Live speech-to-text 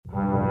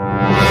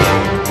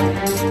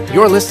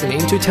You're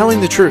listening to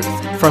Telling the Truth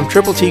from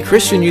Triple T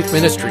Christian Youth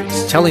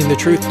Ministries, telling the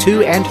truth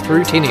to and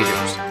through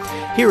teenagers.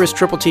 Here is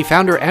Triple T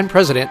founder and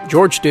president,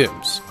 George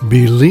Dooms.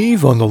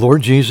 Believe on the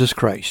Lord Jesus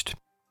Christ.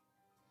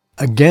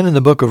 Again in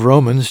the book of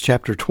Romans,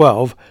 chapter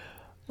 12,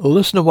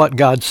 listen to what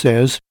God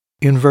says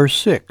in verse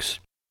 6.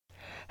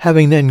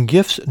 Having then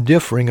gifts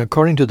differing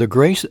according to the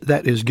grace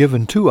that is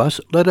given to us,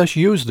 let us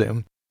use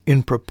them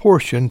in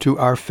proportion to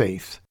our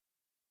faith.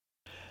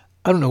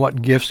 I don't know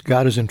what gifts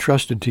God has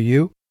entrusted to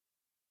you,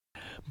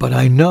 but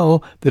I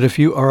know that if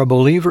you are a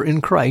believer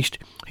in Christ,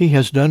 He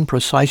has done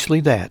precisely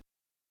that.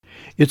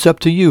 It's up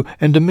to you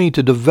and to me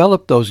to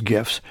develop those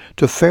gifts,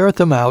 to ferret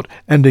them out,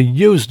 and to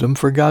use them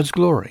for God's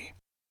glory.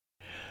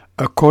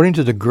 According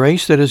to the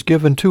grace that is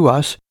given to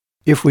us,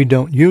 if we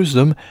don't use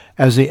them,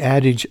 as the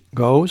adage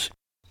goes,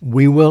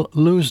 we will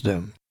lose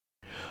them.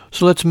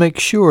 So let's make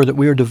sure that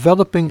we are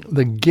developing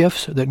the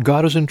gifts that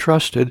God has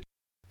entrusted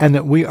and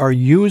that we are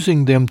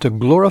using them to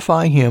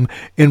glorify Him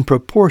in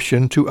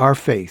proportion to our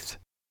faith.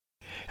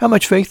 How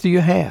much faith do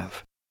you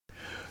have?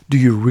 Do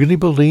you really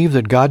believe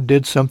that God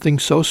did something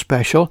so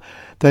special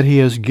that He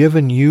has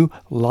given you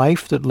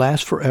life that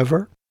lasts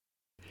forever?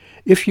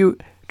 If you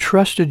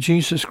trusted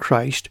Jesus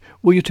Christ,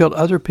 will you tell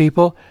other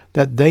people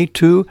that they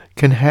too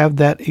can have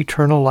that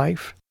eternal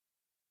life?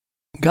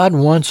 God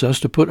wants us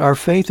to put our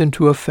faith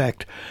into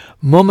effect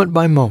moment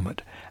by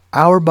moment,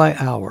 hour by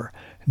hour,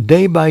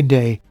 day by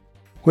day,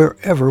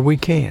 wherever we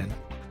can.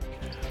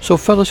 So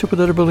fellowship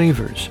with other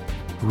believers,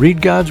 read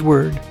God's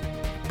Word,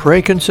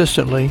 pray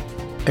consistently,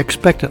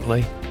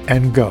 expectantly,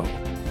 and go.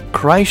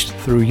 Christ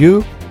through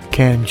you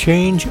can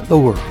change the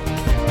world.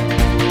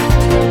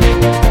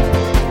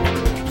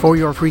 For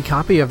your free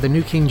copy of the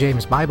New King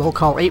James Bible,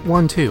 call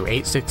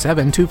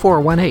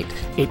 812-867-2418,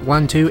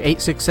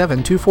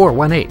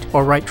 812-867-2418,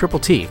 or write Triple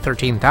T,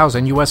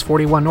 13,000 U.S.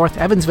 41 North,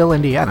 Evansville,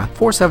 Indiana,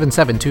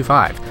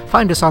 47725.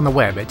 Find us on the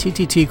web at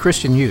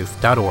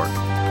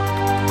tttchristianyouth.org.